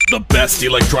The best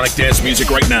electronic dance music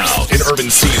right now in Urban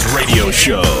C's radio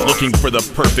show. Looking for the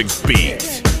perfect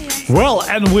beat. Well,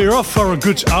 and we're off for a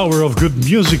good hour of good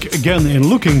music again in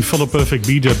Looking for the Perfect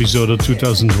Beat episode of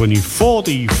 2020.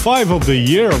 45 of the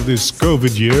year of this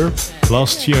COVID year.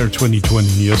 Last year, 2020.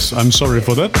 Yes, I'm sorry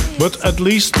for that. But at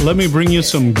least let me bring you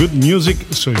some good music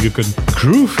so you can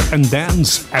groove and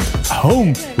dance at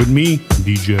home with me,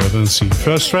 DJ Urban.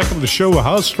 First track of the show, a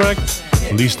house track,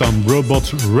 released on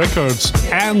Robot Records,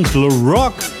 and La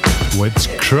Rock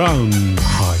with Crown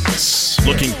Heights.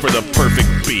 Looking for the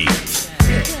perfect beat.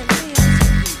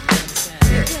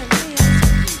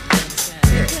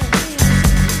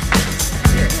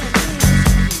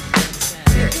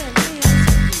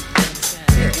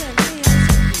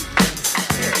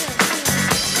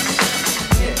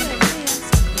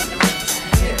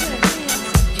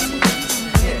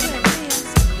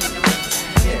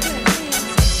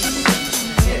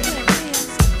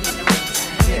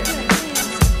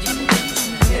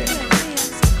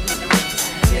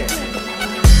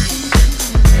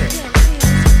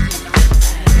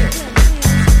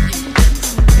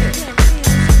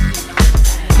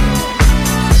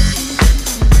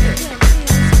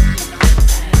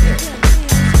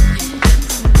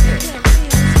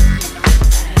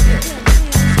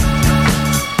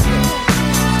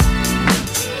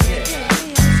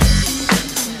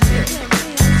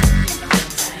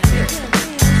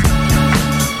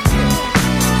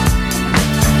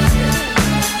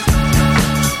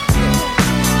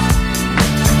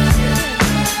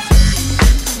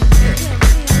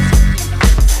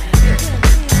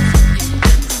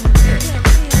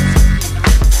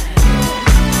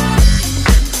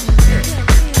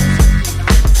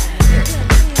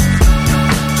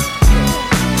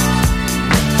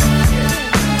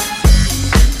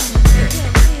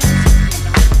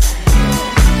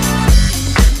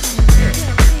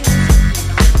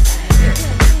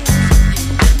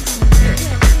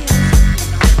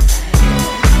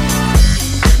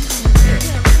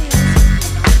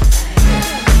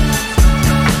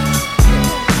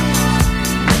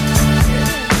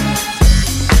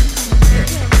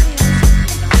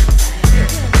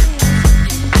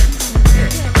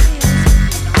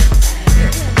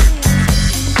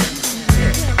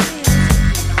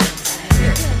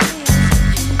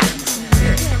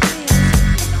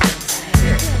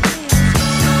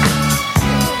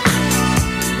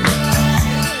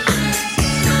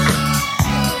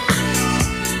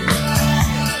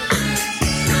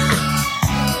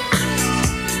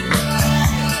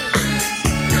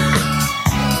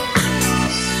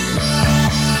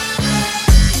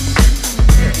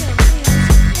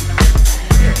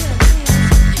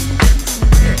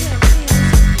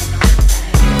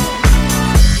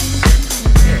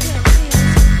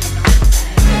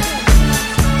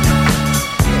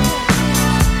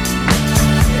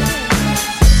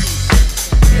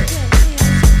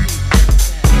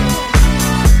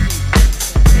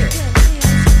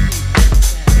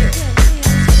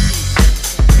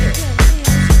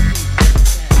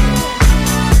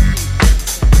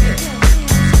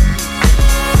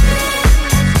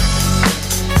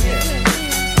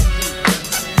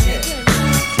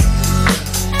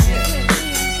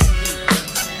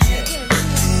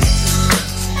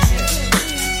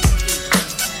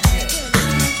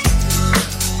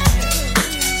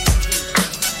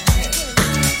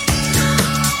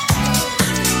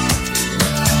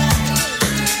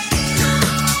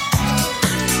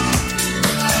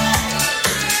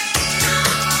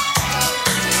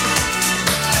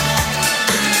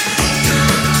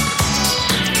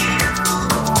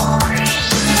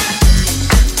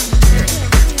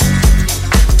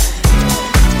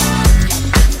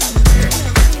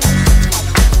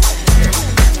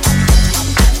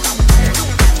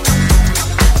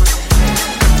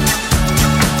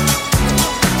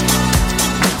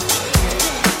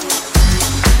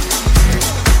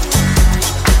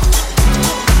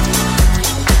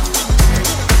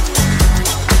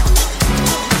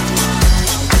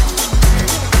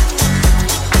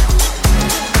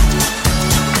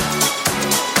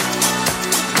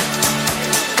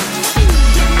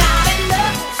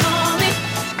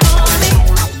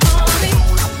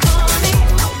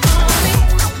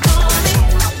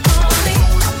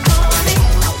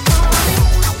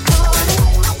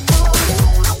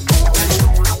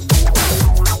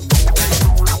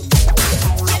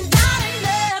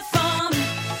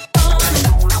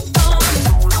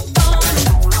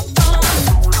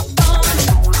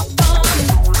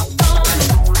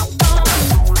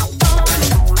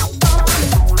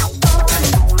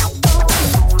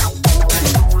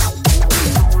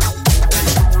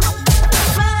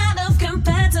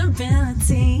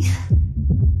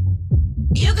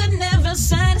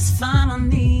 satisfy my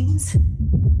needs.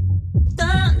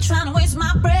 Done trying to waste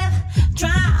my breath.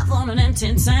 Drive on an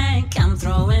empty tank. I'm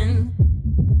throwing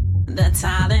the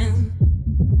towel in.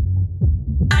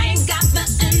 I ain't got the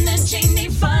energy,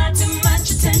 need far too much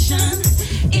attention.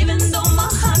 Even though my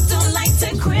heart don't like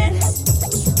to quit.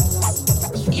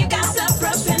 You got the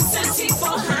propensity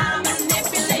for high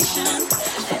manipulation.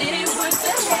 And it ain't worth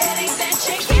the headache that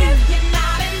you give. You're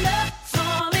not enough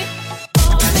for me,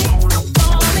 for me,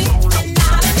 for me. You're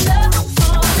not enough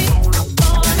for me,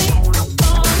 for me,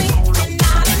 for me. You're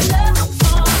not enough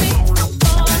for me,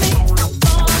 for me,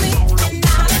 for me. You're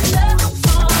not enough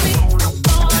for me,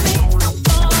 for me,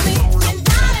 for me. You're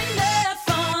not enough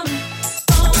for me, for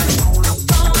me, for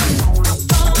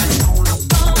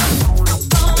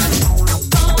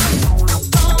me,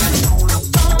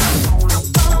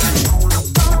 for me,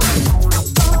 for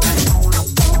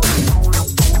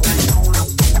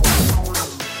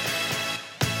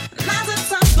now's the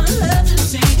time for love to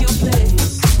take your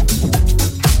place.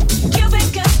 Cupid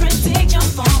predict your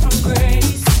fall from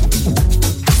grace.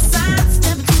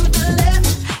 Sidestep to the left,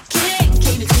 can't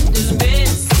keep it to this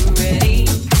best. Ready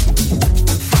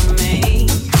for me?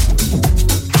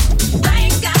 I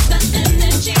ain't got the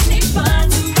energy, need far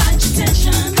too much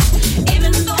attention.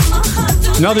 Even though my heart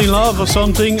don't. Not in Love or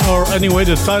something, or anyway,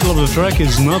 the title of the track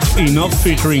is Not Enough,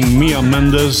 featuring Mia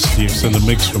Mendes, the extended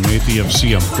mix from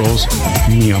ATFC, of course.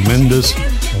 Mia Mendes,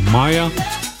 or Maya.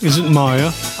 Is it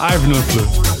Maya? I have no clue.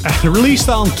 Released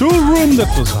on Tool Room, that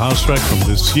was a house track from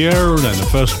this year. Then the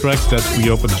first track that we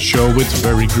opened the show with,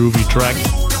 very groovy track.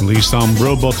 Released on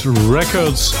Robot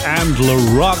Records, and La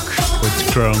Rock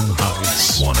with Crown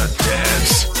Heights. Wanna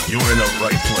dance? You're in the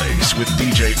right place with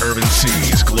DJ Irvin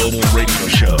C's Global Radio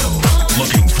Show.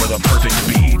 Looking for the perfect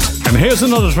beat. And here's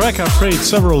another track I've played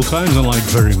several times and like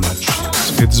very much.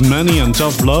 It's Manny and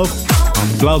Tough Love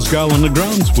on Glasgow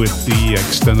Underground with the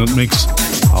extended mix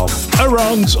of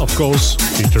Around, of course,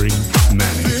 featuring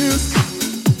Manny. This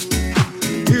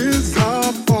is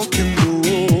our fucking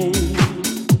rule.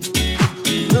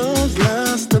 Love's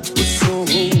last episode.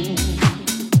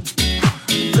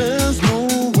 There's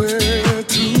nowhere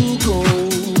to go.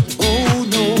 Oh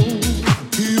no,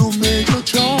 you made your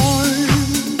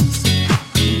choice.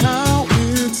 Now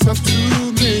it's up to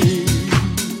me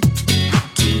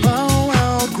to bow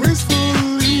out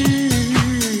gracefully.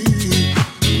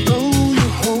 Though you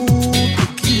hold the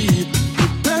key,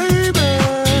 baby.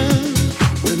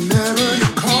 Whenever you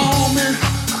call me,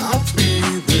 I'll be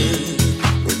there.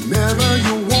 Whenever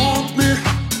you want me,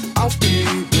 I'll be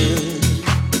there.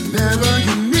 Whenever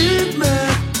you need me,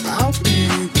 I'll be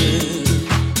there.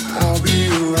 I'll be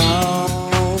around.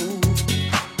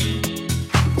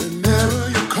 Whenever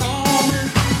you call me,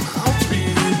 I'll be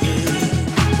there.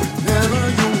 Whenever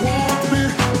you want me,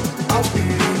 I'll be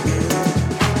there.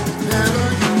 Whenever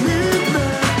you need me,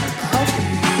 I'll be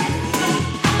there.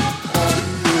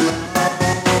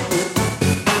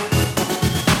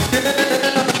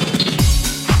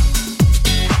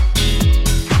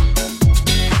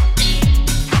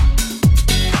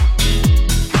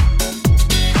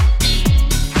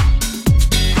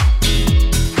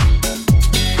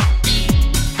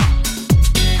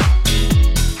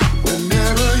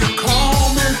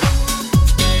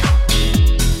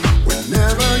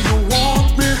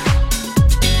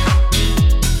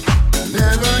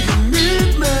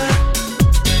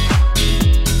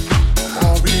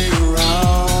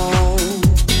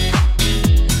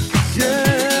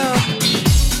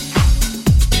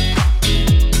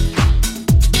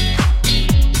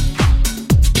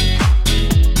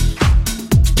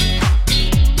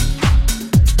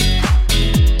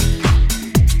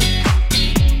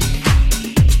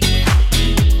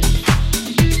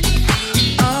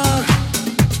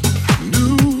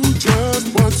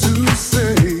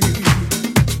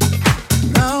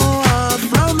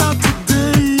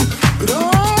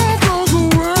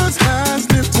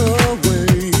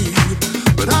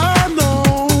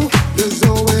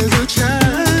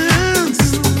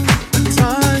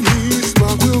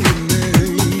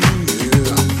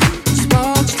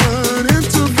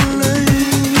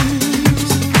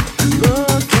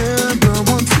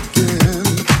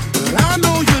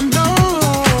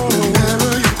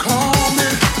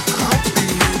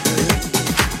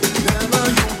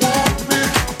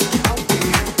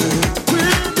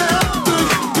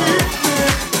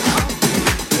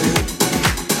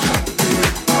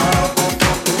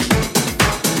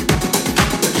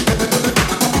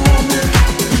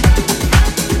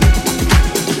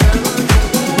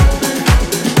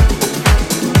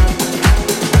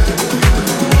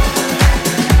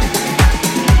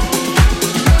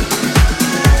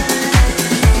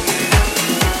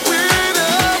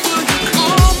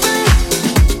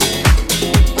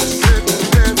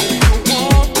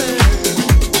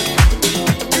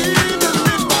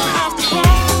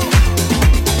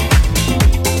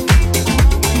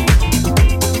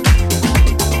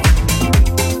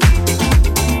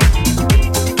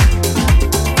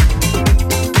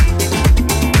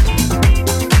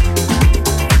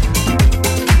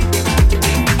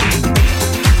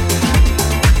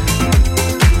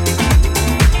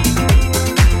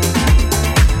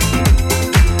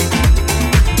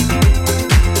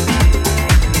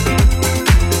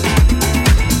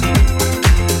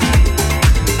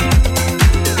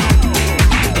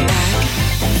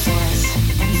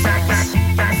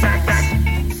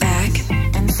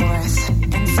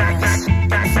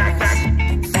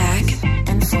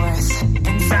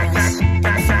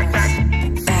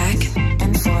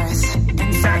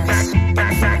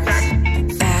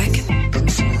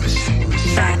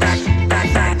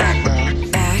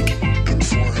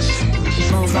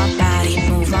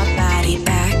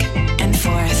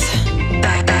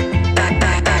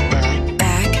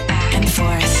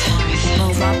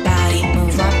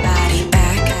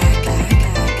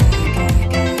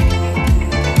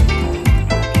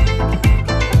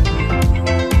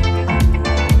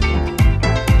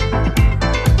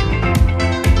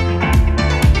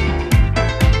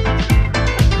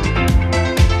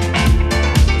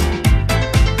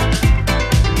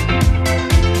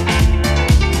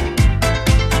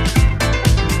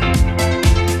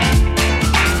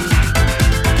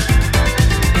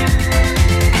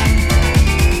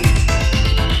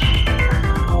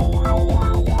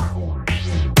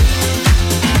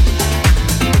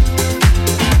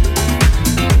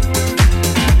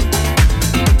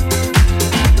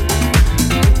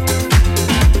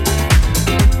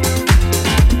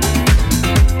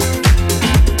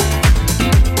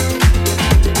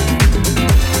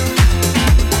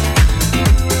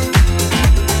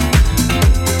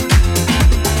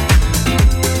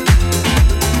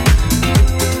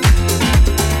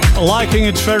 liking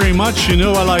it very much. You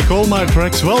know I like all my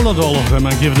tracks. Well, not all of them.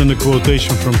 I give them a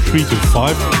quotation from 3 to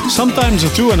 5. Sometimes a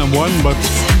 2 and a 1, but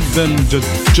then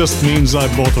that just means I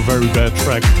bought a very bad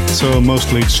track. So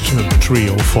mostly it's 3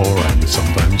 or 4 and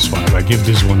sometimes 5. I give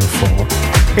this one a 4.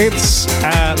 It's,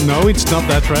 no, it's not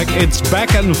that track. It's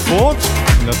Back and Forth.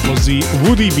 That was the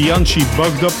Woody Bianchi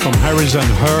Bugged Up from Harris and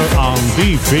Her on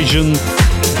The Vision.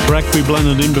 The track we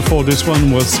blended in before this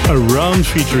one was Around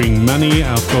featuring Manny.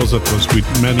 Of course, that was with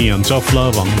Manny and Tough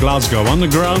Love on Glasgow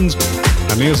Underground.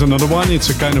 And here's another one. It's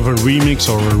a kind of a remix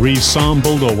or a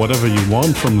resampled or whatever you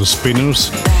want from the Spinners.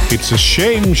 It's a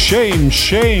Shame, Shame,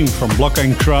 Shame from Block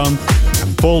and Crown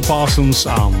and Paul Parsons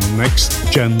on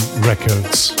Next Gen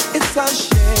Records. It's a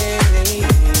shame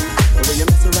the way you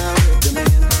mess around with the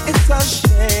man. It's a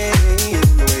shame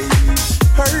the way you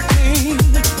hurt me.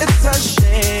 It's a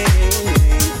shame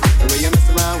the way you mess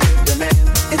around with the man.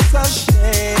 It's a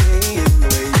shame the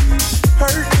way you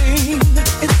hurt me.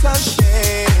 It's a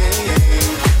shame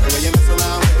the way you mess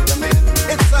around with the man.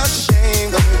 It's a shame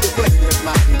the way you play with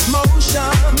my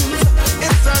emotions.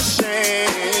 It's a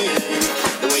shame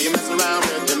the way you mess around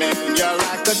with the man. You're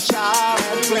like a child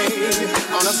at play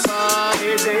on a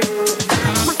sunny day.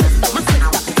 My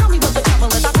sister, tell me what the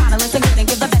trouble is. I try to listen good and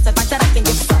give the best advice that I can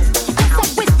give. So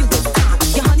with you this time,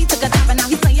 your honey took a dive and now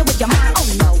he's playing with your mind. Oh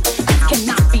no, this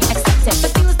cannot be accepted. The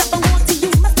feelings that belong to you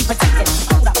must be protected.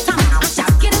 Hold up, time out, I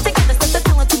shout, get it together. Sister,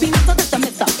 tell her to be not so that's a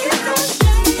miss up.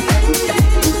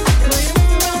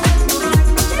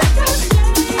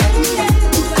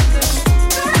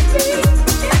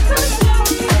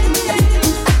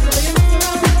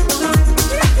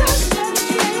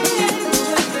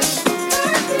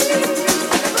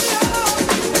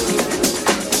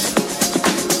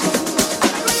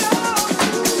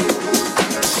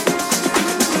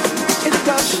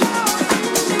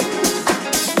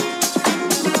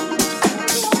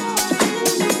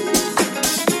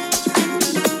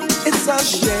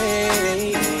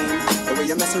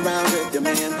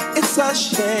 It's a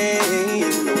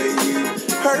shame the way you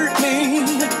hurt me.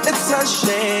 It's a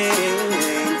shame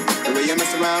the way you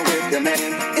mess around with your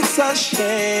man. It's a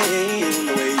shame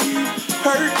the way you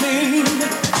hurt me.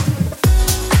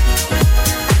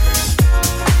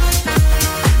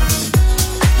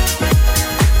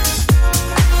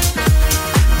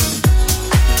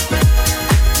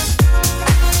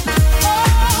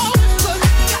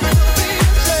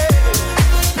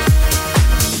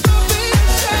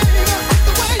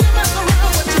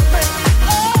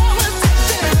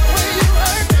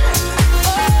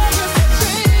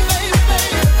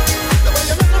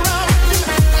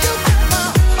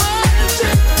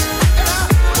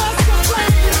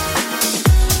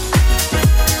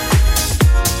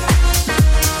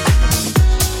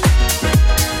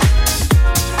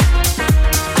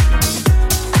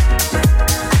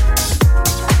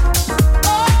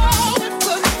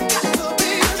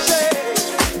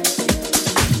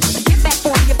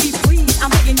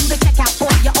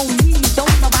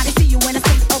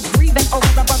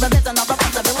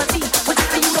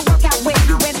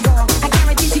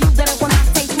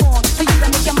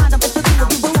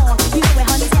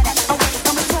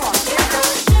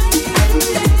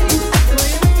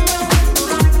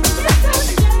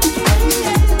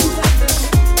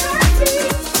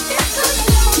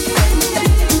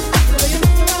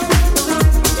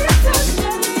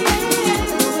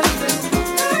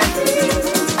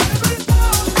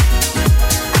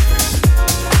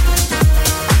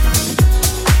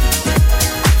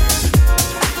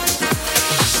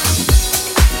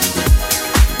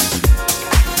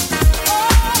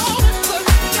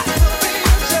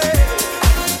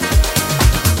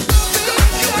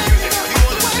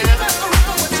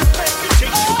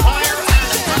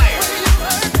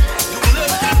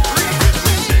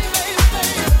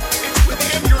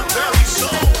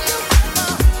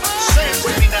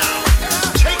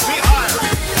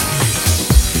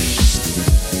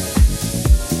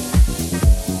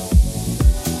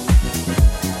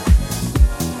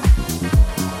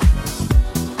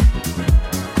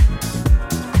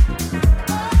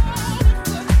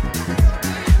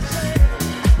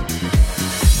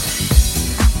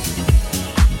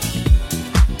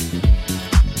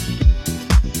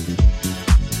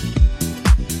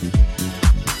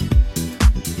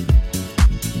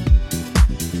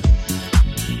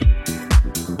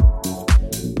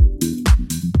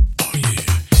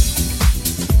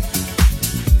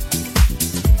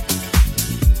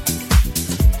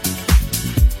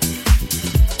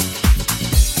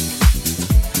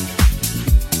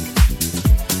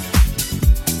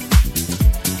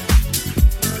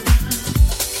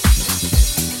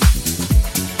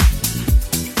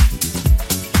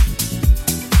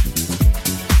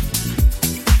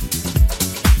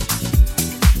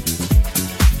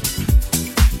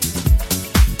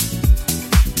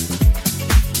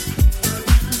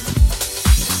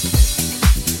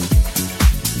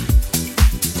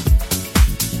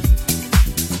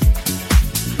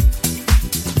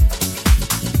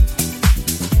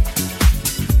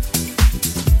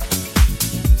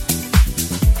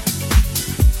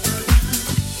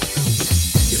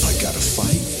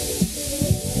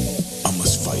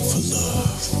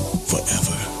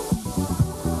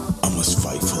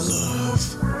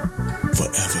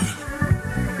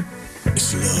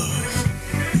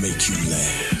 make you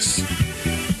last.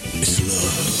 It's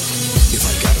love. If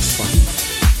I gotta fight,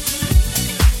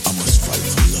 I must fight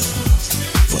for love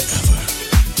forever.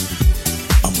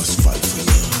 I must fight for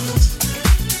love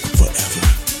forever.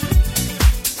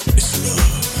 It's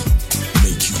love.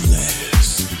 Make you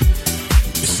last.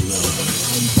 It's love.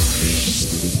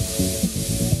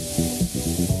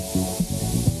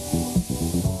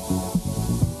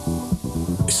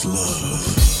 It's love.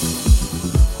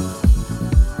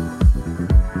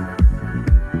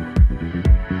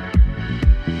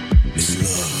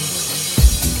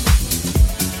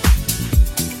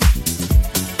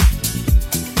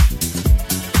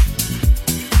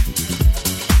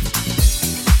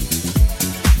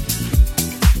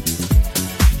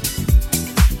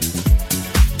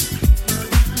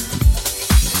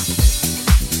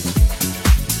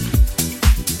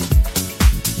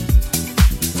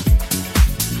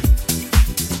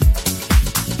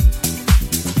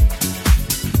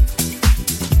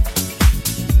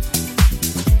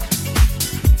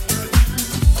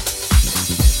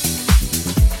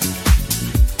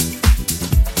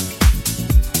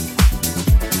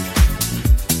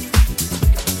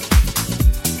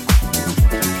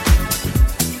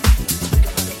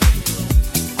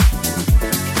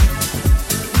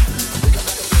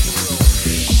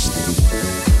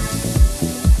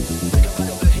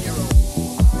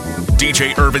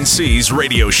 DJ Urban C's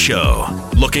radio show.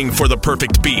 Looking for the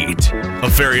perfect beat. A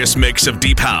various mix of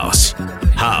deep house,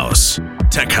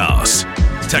 tech house,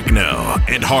 techno,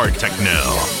 and hard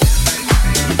techno.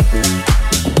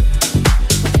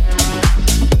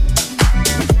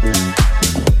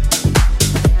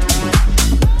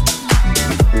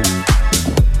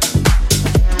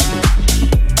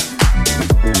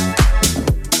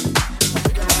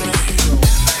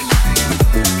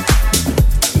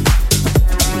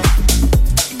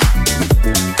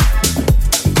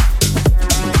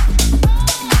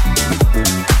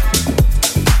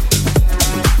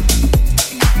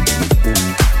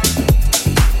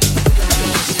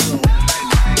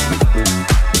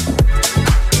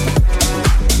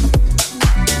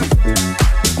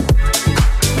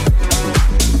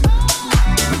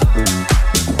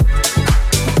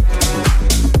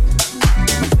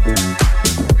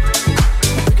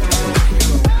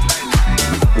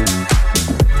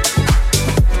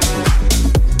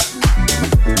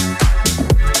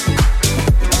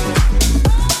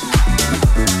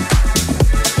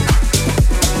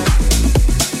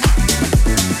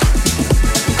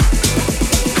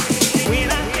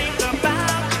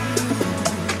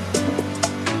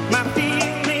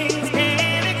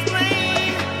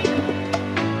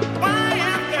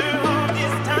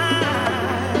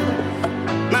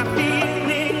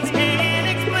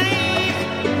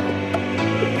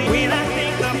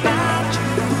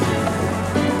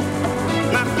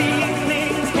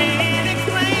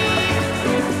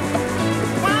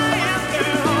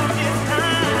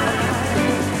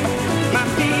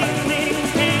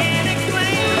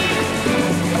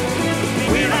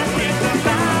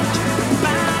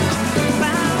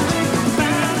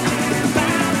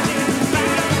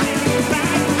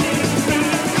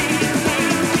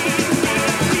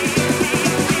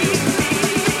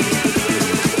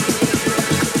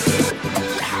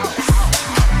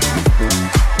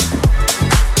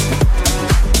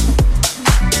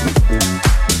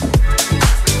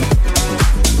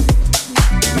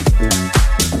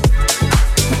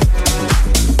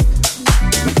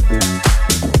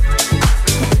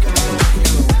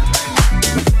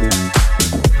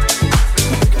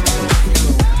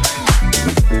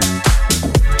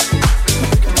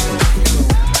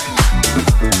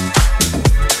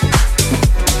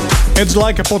 It's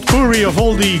like a potpourri of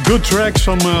all the good tracks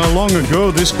from long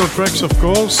ago, disco tracks of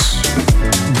course.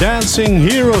 Dancing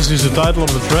Heroes is the title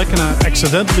of the track, and I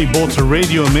accidentally bought the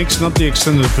radio mix, not the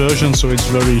extended version, so it's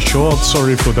very short,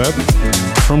 sorry for that.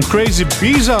 From Crazy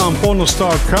Biza and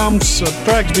Pornostar Comes,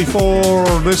 track before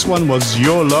this one was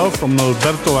Your Love from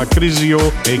Alberto Acrizio,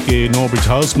 aka Norbit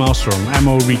Housemaster on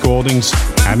MO Recordings,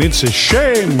 and it's a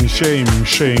shame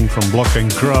from Block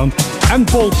and Crown and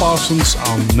Paul Parsons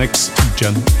on Next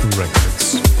Gen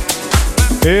Records.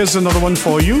 Here's another one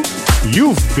for you.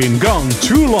 You've Been Gone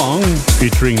Too Long,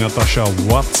 featuring Natasha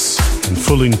Watts and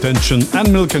Full Intention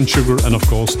and Milk and Sugar, and of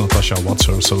course Natasha Watts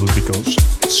herself, because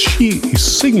she is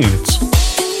singing it.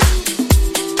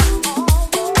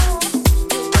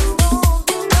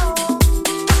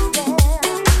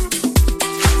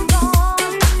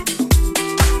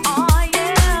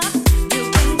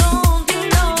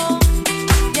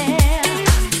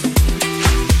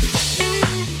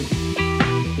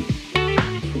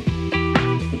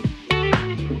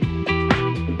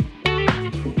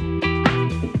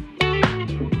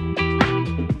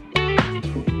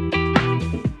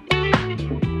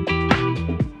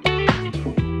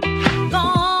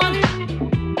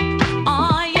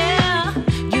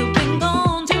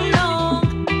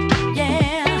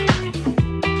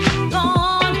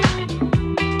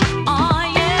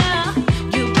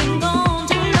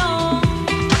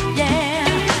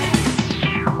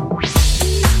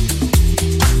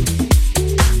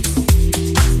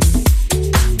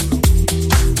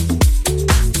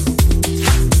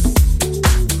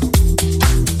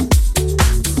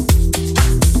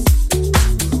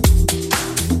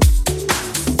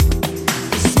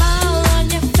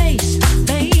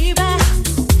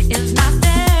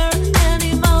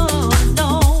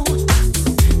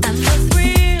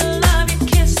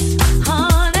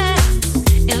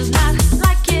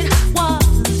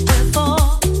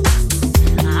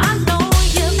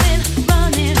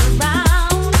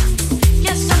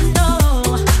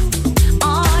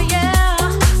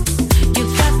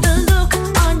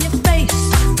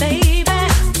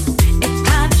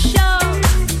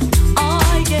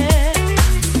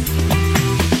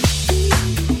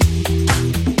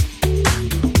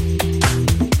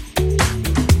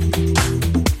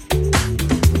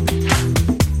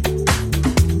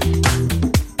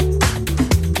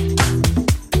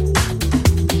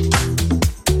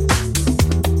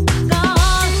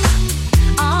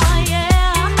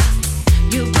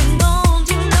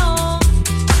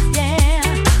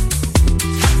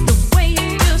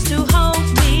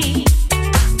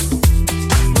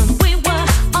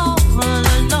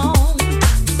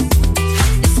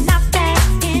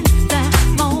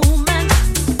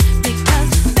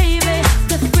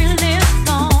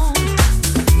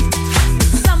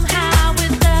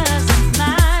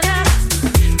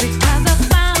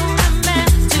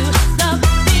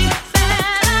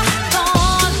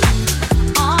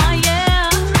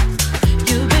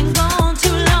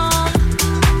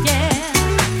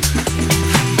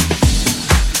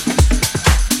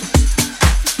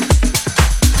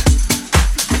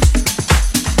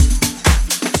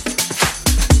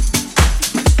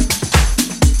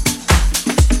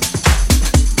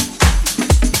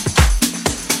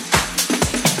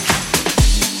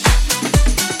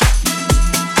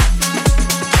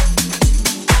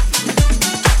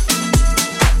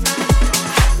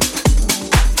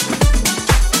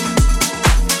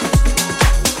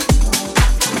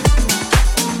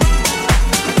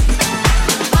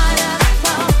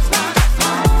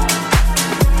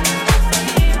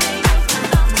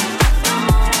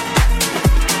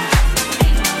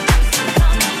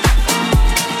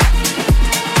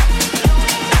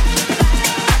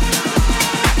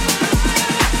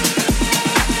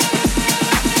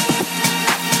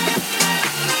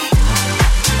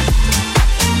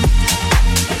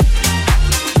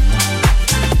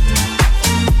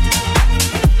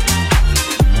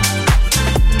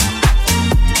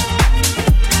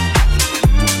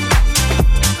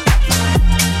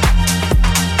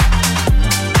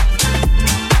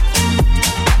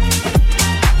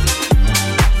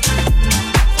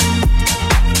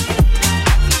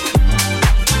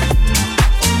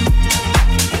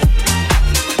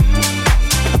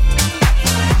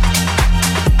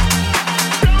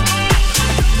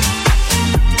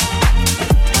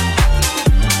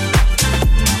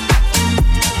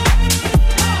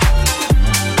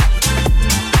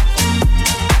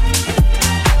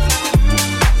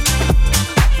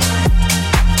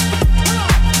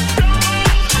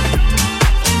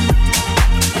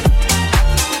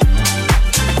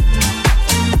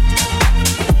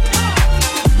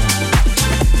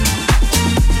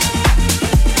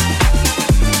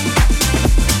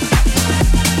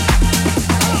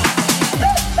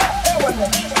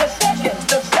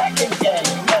 The second game,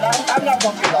 and I'm not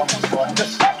going to be long this morning. The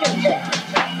second game,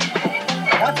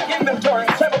 I took inventory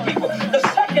of several people. The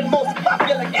second most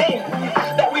popular game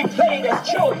that we played as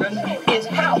children is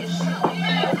house.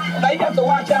 Now you have to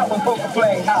watch out when folks are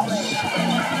playing house.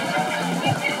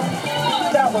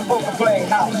 Watch out when folks are playing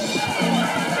house.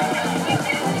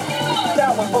 Watch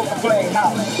out when folks are playing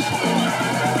house.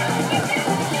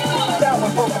 Watch out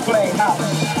when folks are playing house.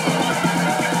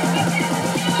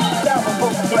 Down when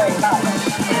folks are playing house.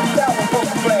 Down when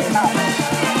folks are playing house. Down when folks are playing house.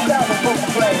 Down when folks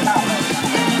are playing house.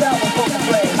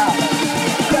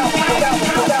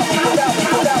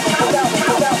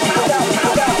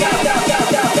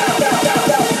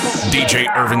 DJ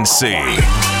Irvin C.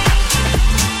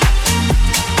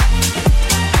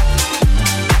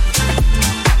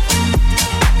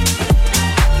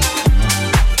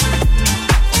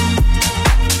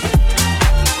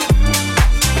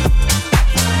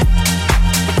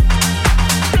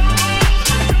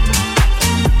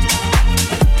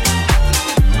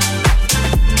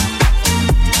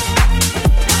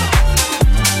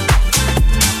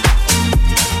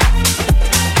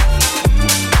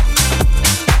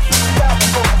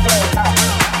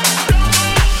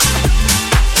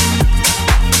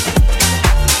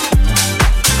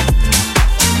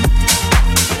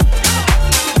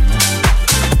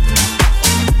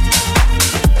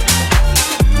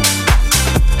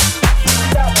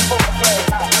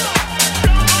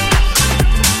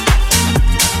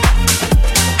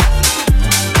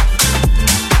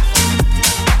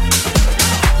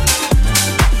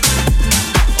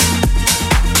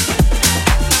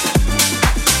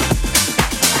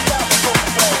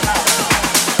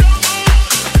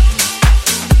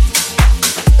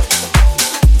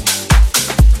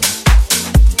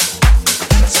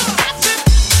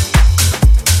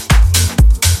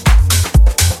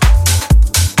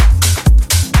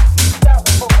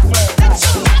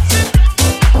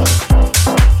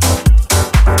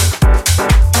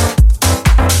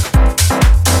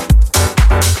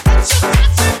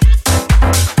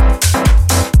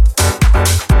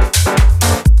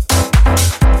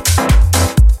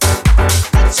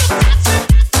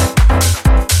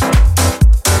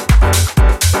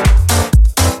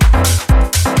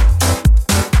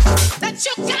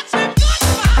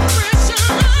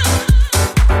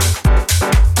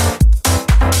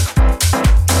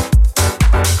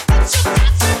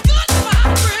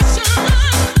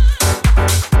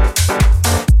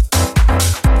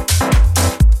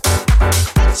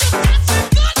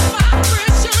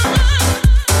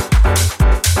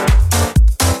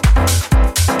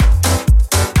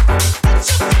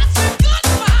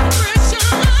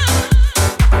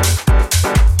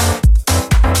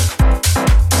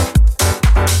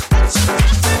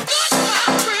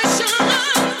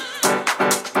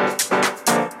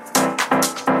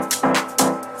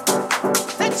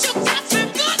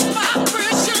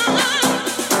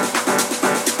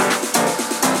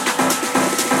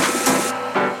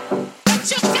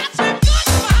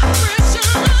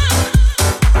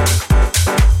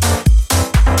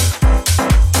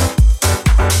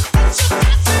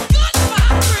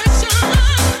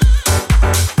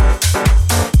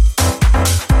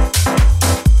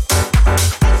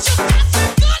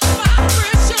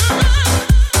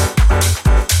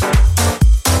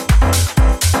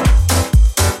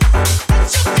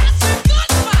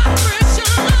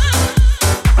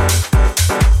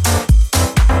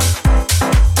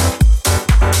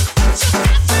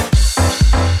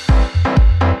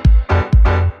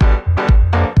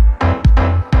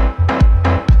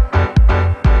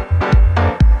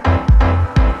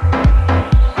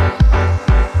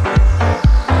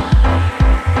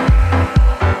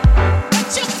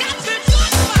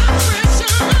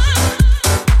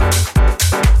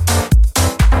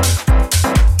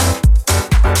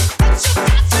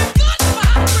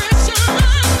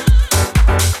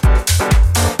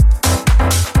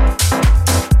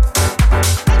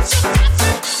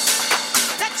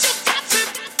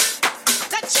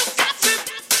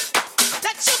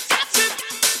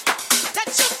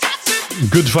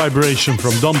 Good vibration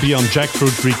from Dumpy on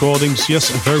Jackfruit Recordings. Yes,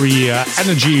 a very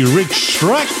energy-rich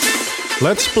track.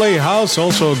 Let's Play House,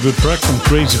 also a good track from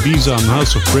Crazy Visa on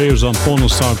House of Prayers on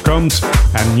Pornostar Comes.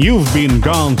 And You've Been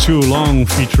Gone Too Long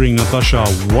featuring Natasha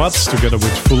Watts together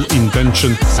with Full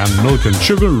Intention and Milk and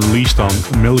Sugar, released on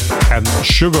Milk and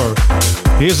Sugar.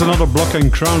 Here's another Block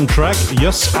and Crown track.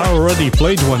 Yes, I already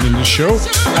played one in the show.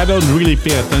 I don't really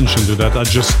pay attention to that. I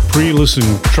just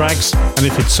pre-listen tracks, and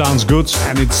if it sounds good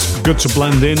and it's good to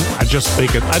blend in, I just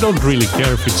pick it. I don't really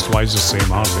care if it's twice the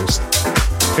same artist.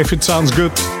 If it sounds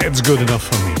good, it's good enough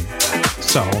for me.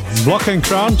 So, Block and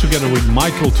Crown together with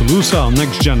Michael Toulousa on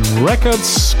Next Gen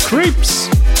Records, Creeps,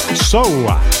 So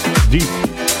Deep.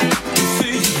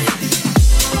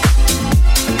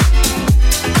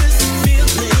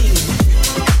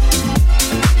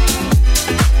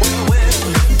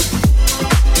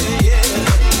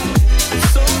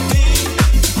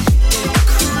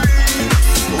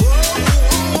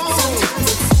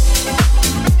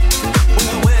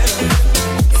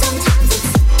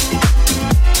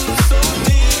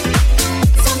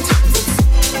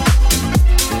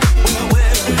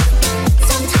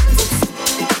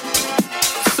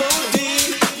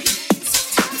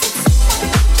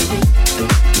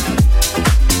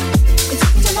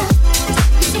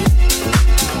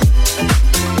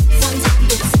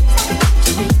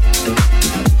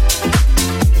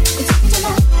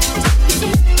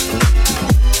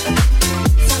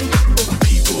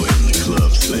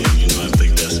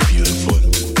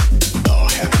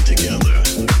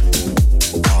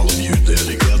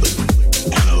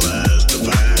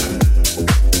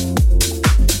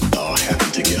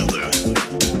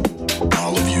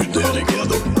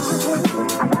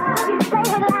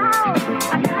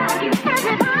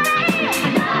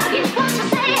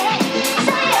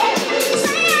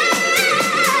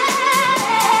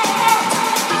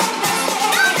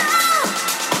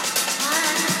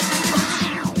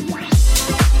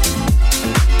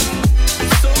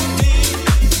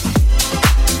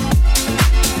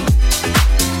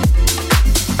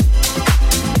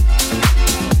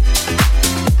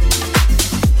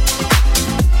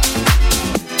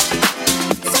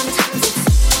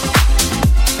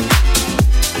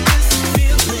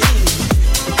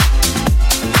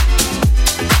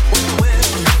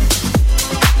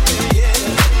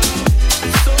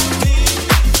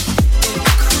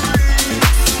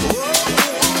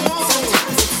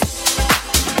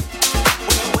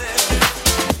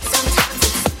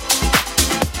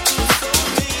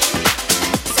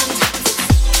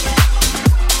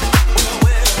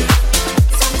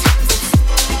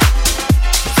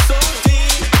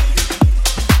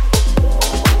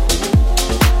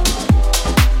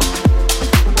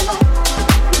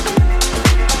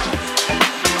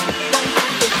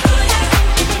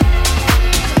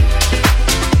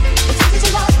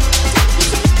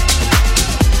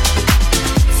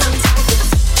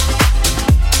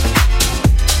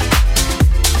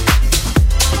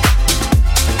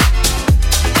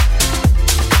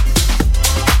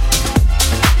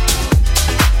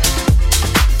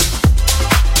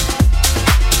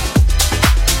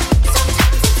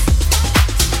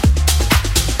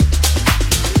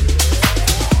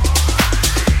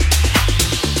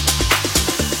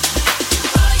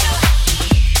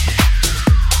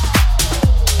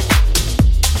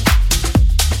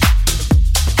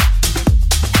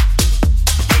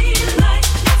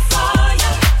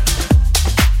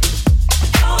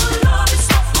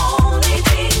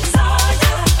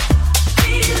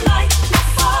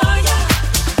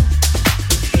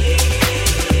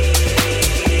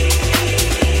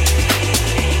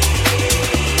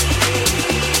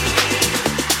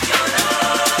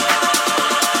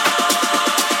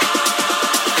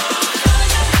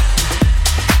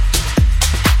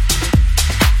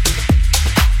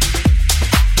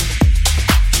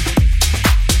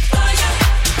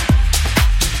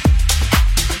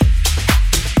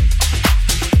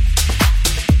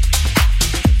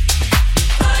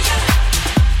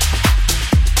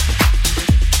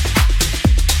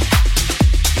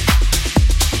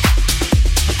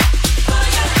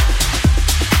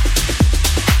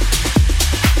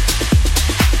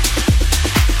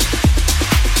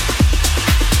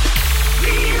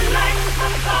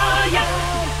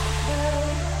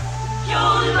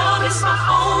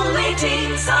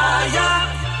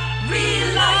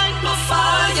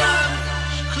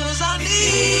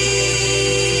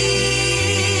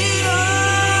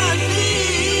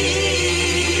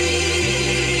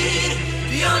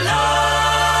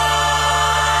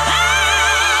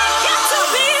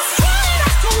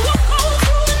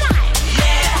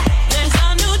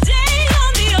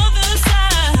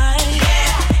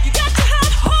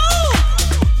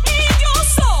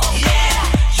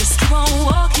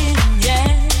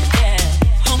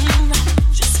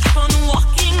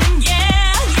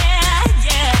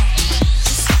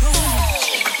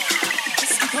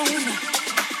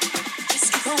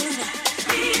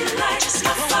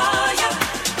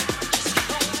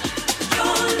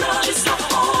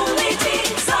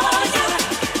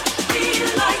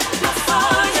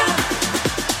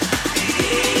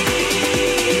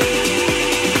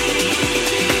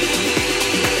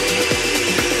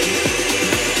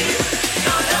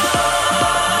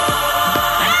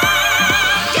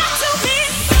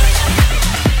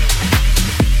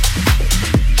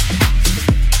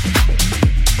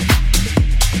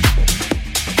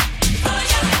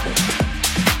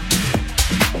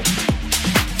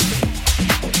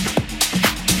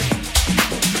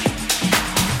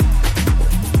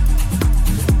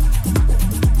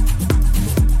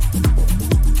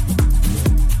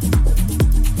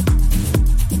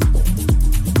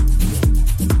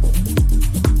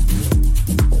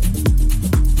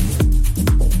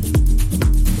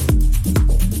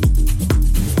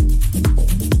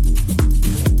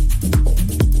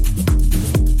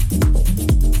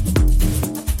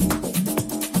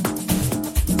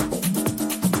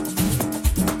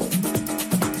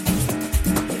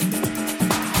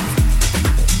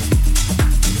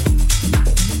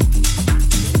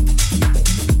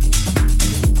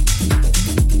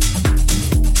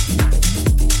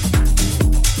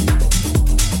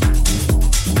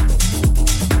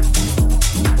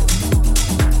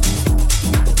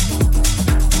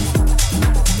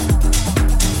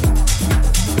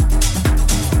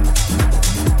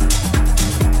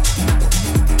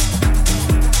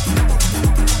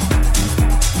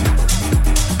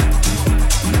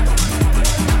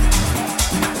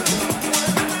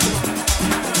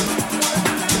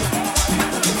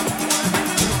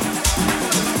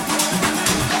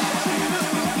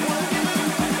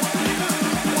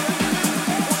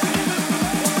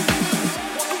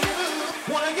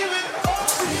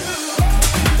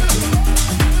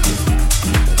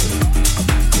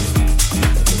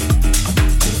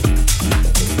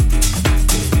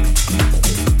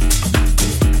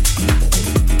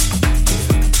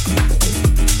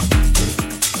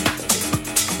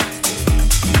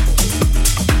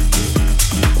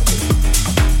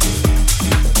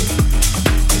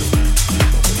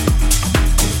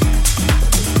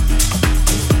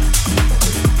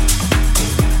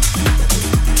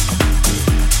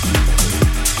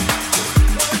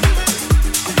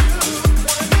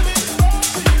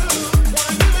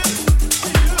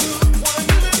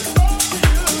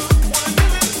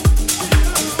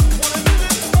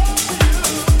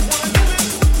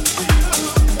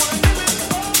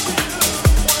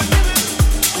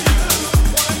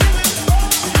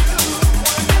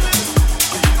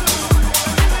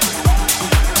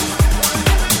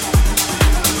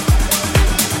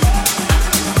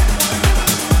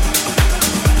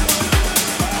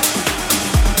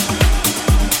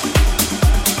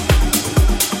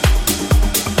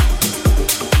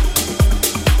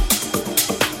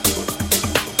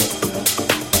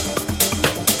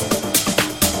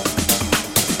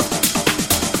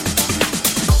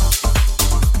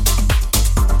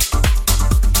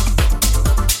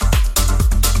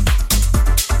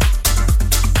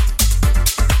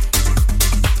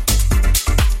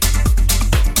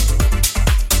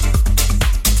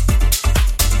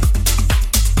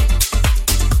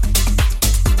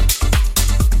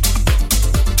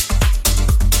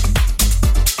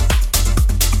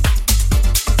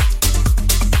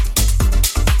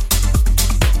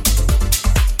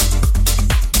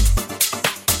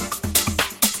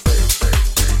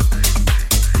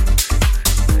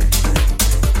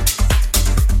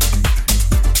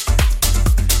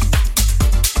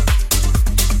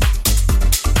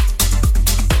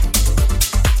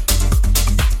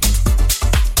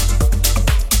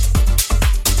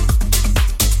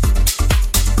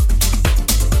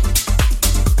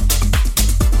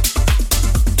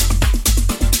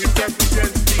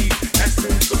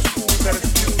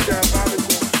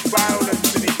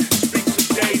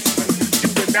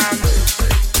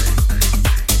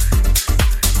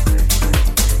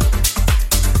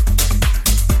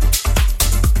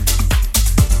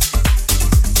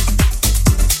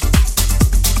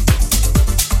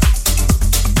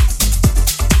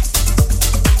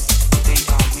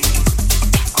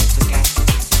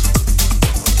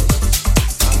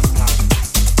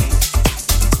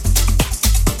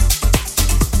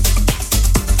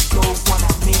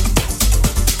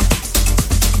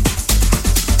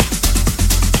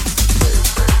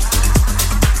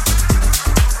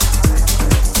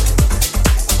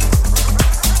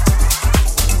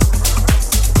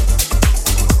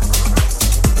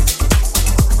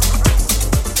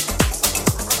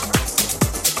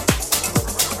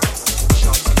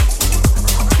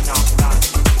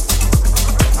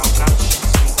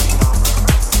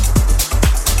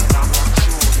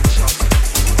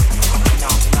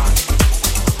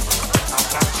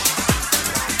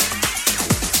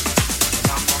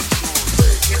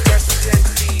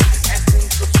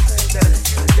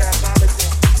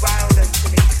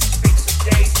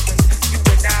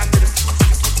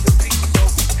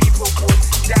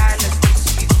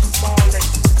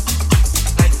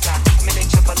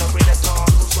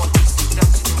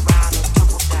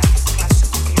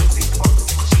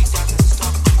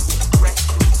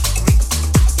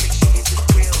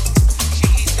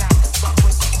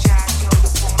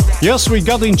 Yes, we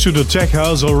got into the tech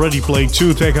house, already played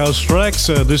 2 tech house tracks.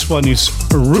 This one is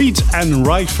Read and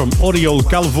Write from Oriol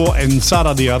Calvo and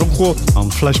Sara de Arujo on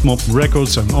Flashmob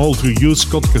Records, and All To You,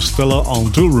 Scott Costello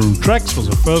on Tool Room Tracks was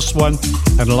the first one.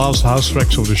 And the last house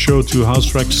tracks of the show, 2 house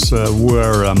tracks,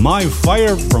 were My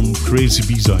Fire from Crazy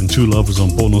Biza and Two Lovers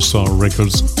on Pornostar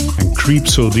Records, and Creep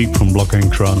So Deep from Block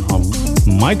and Crown on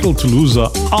Michael Toulousa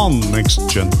on Next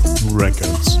Gen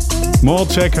Records. More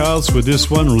tech house with this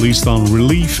one released on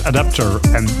Relief, Adapter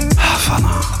and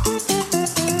Havana.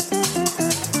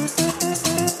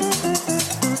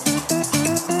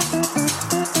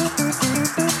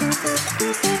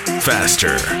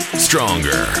 Faster,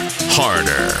 stronger,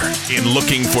 harder. In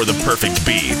Looking for the Perfect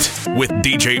Beat with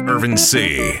DJ Irvin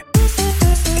C.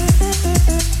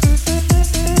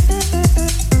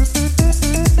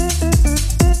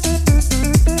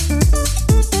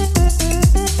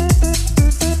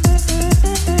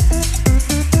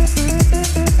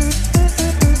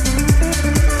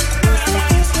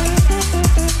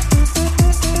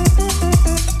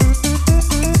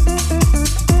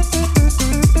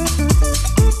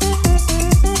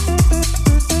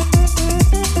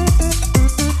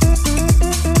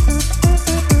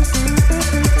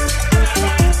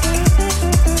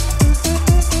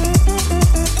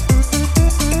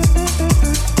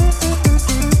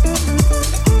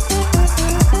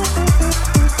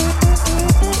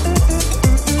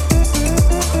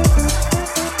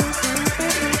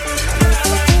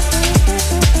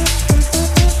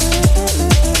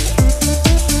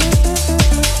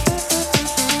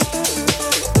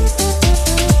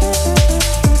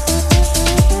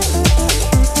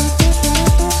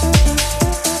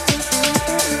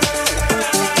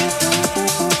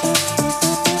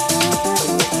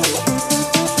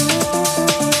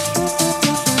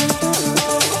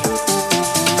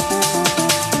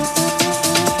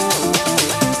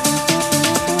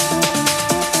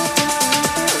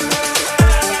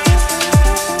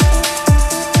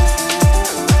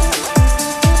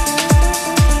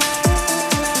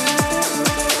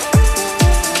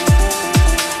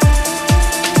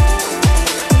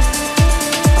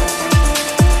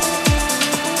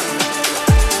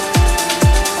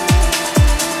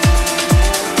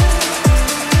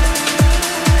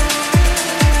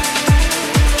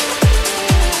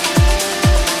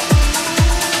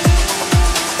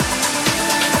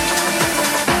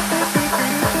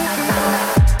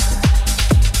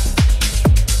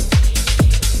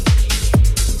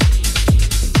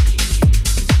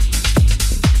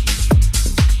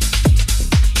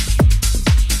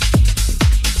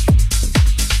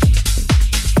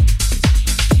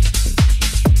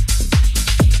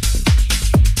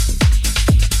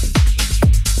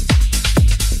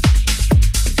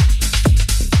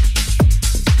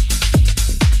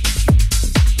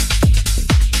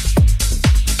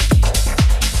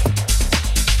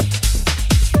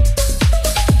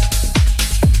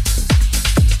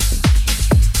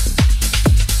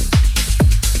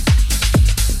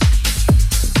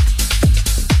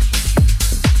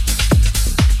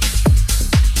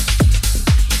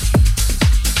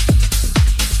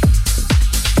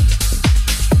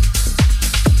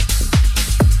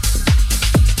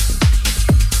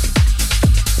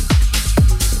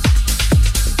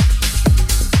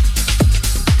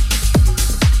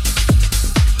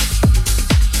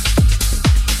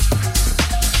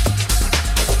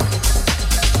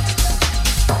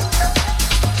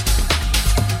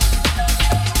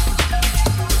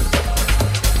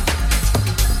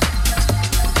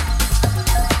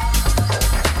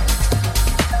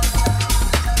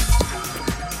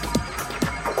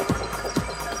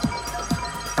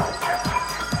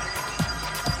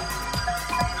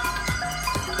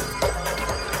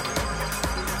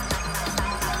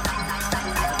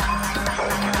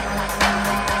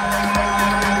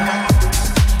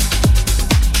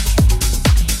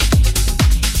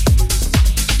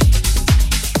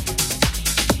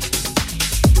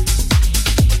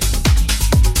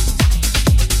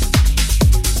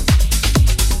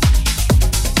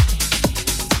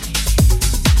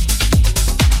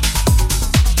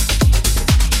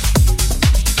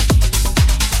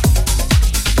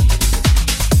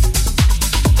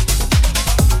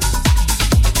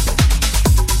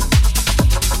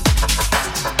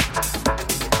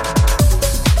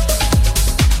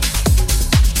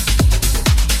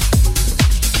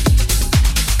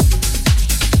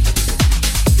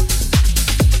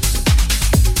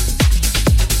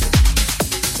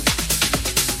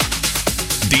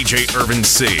 DJ Irvin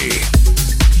C.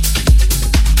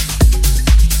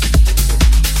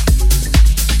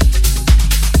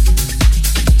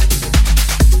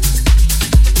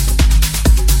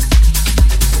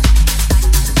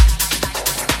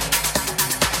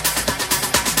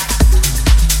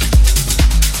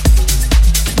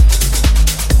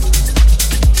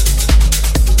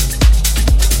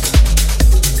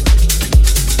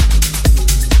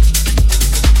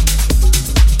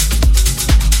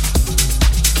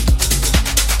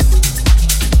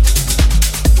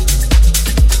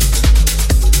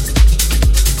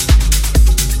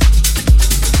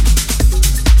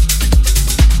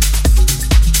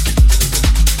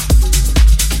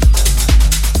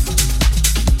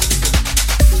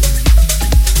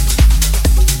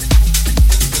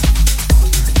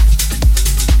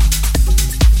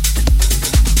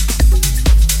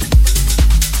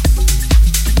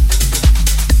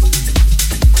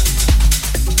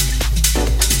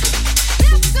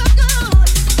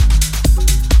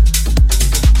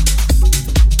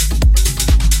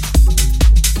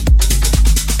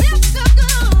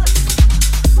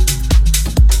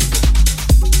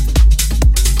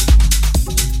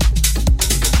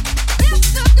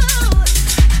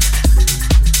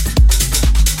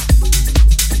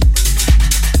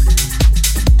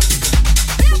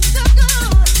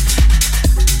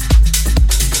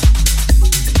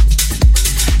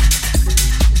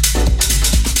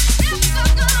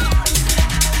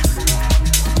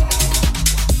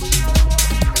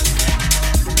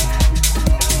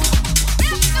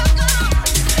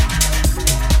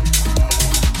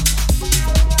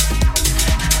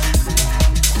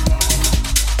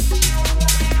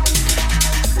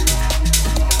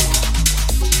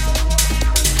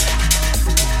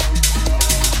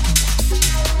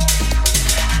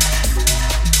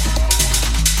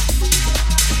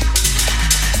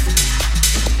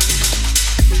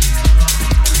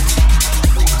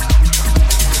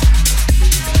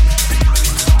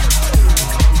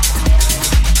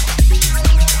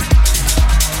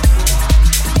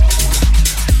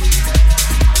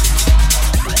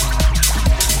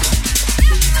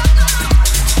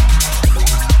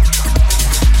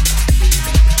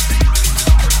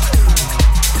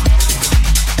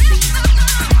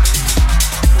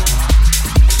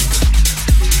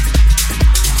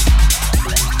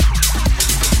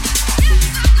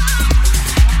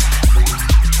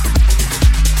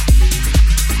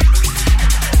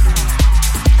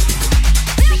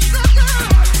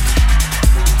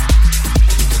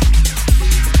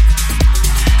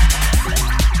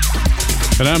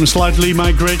 I'm slightly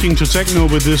migrating to techno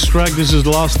with this track. This is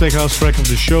the last tech house track of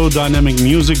the show, Dynamic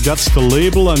Music. That's the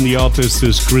label, and the artist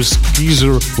is Chris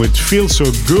Kieser with Feel So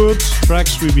Good.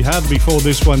 Tracks we had before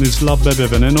this one is La Bebe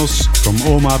Venenos from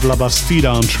Omar La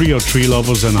Bastida on Trio Tree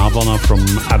Lovers, and Havana from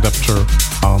Adapter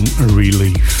on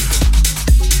Relief.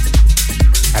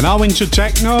 And now into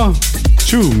techno.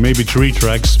 2, maybe 3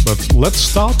 tracks, but let's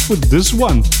start with this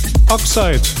one.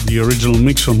 Oxide, the original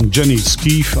mix from Jenny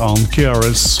Skeef on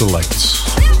KRS Select.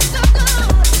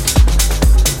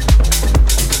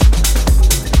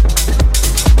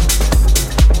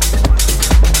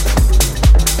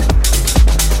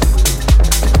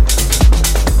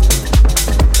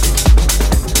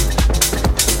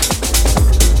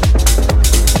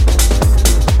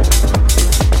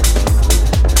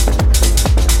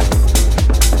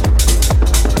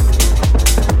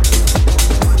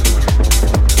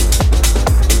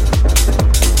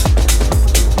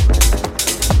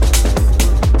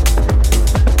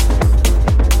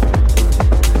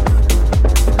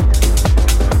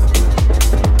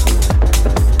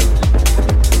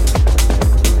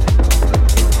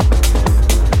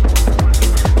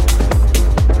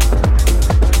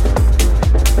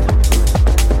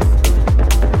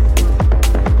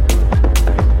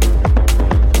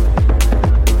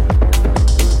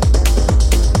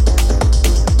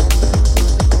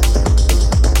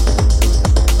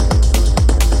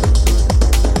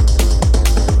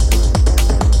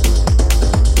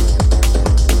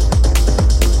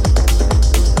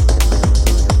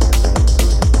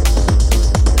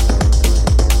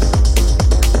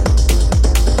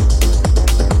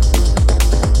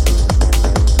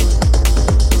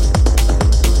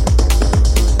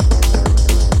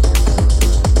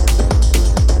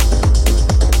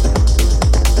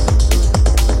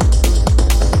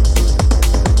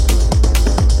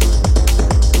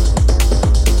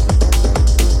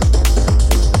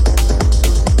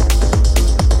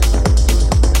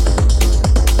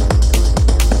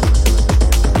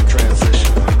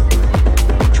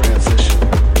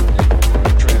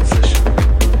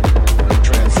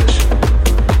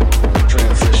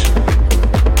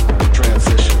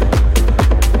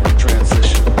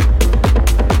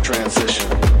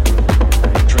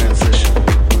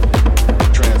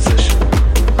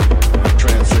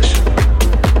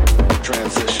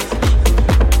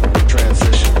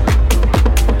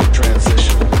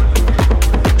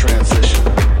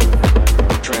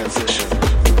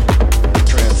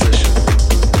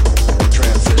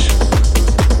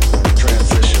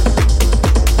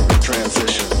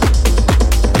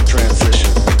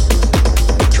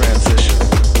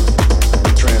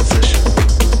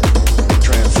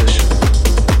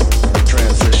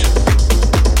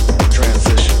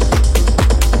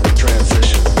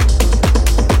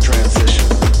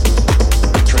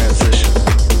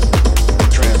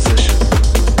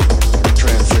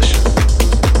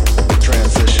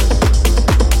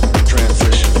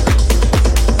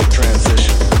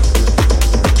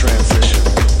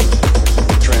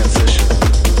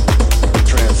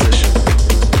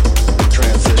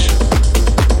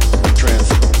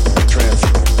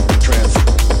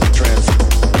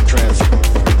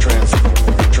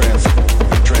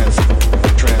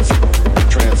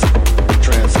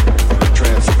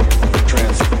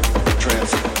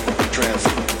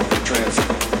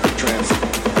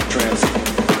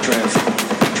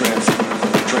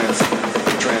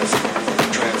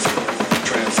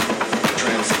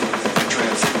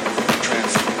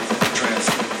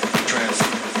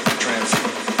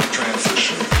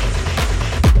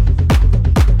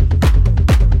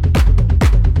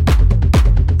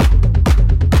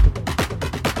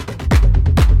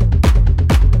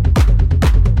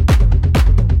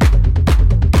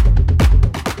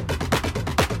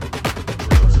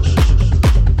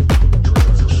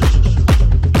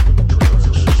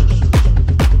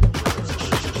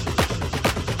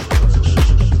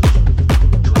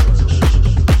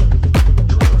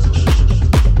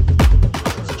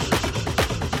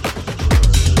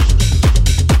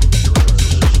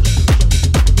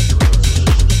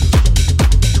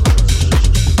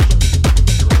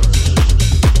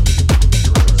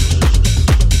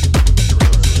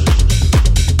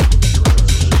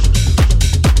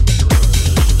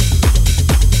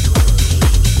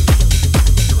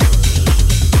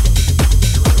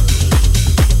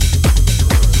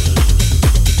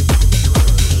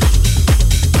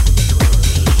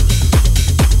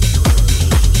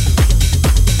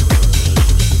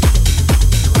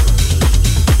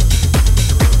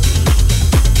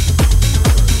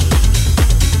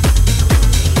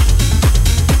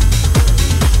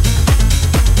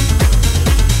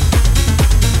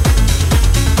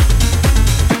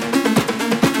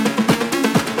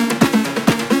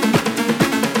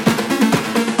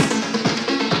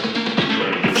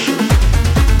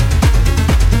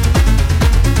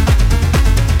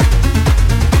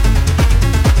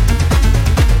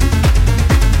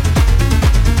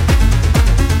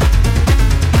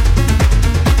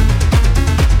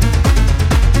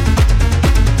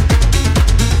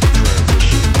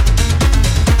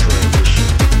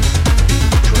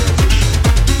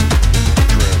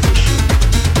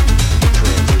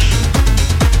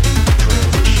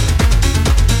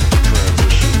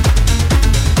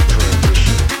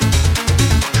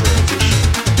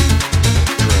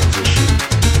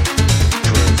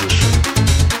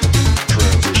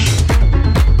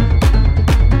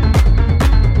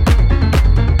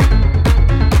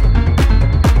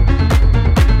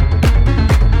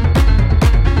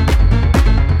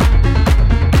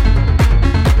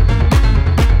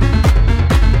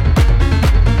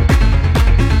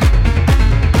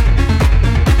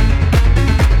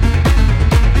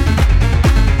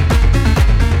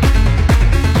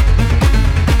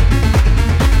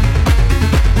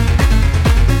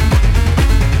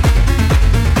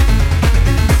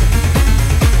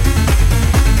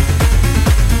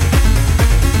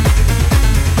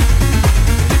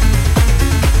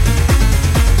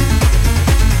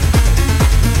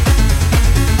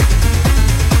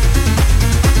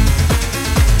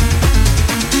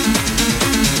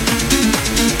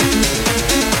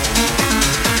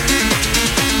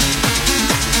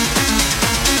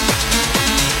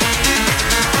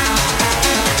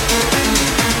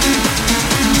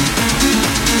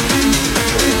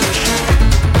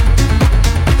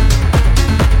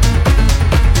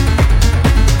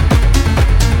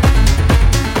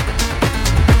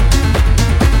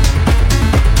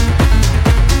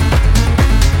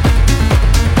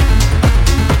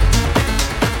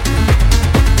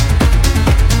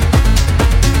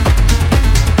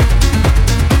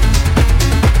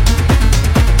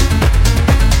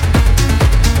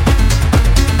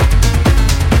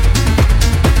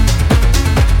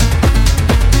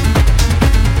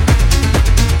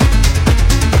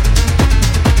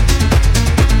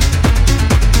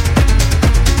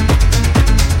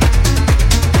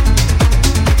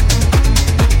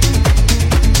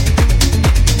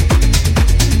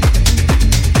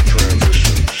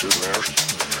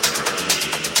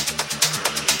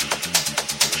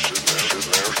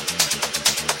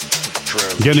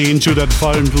 getting into that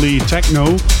violently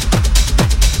techno.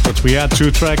 But we had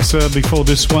 2 tracks before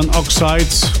this one,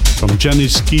 Oxides from Jenny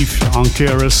Skeef,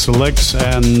 Ankeres Selects,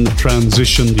 and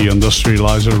Transition, the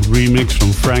Industrializer remix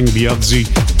from Frank Biazzi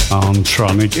on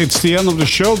Tronic. It's the end of the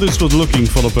show. This was Looking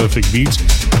for the Perfect Beat,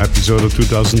 episode of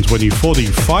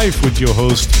 2020-45 with your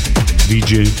host,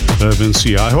 DJ Irvin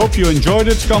C. I hope you enjoyed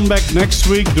it. Come back next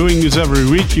week, doing this every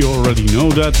week. You already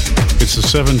know that. It's the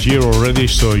 7th year already,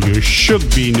 so you should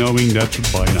be knowing that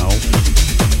by now.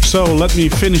 So let me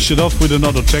finish it off with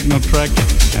another techno track,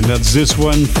 and that's this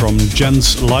one from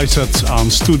Jens Lysett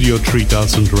on Studio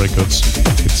 3000 Records.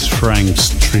 It's Frank's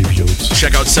Tribute.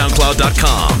 Check out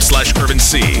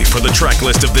soundcloud.com/IrvinC for the track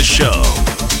list of this show.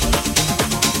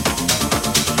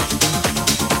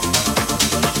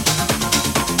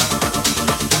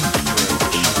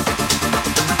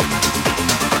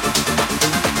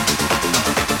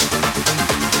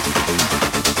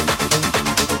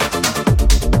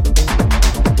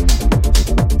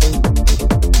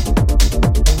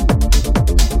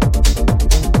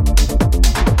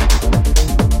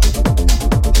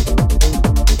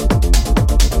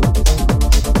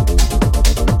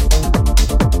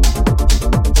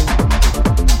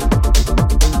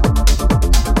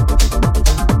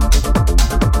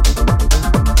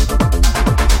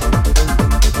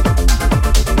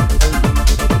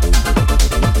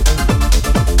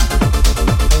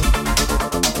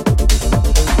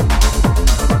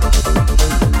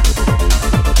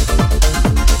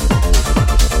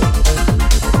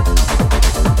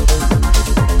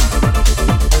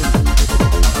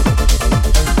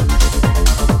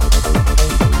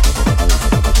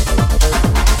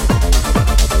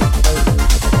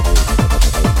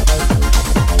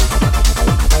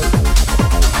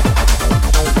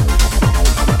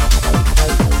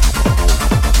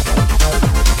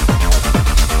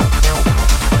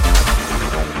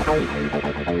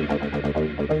 Thank you.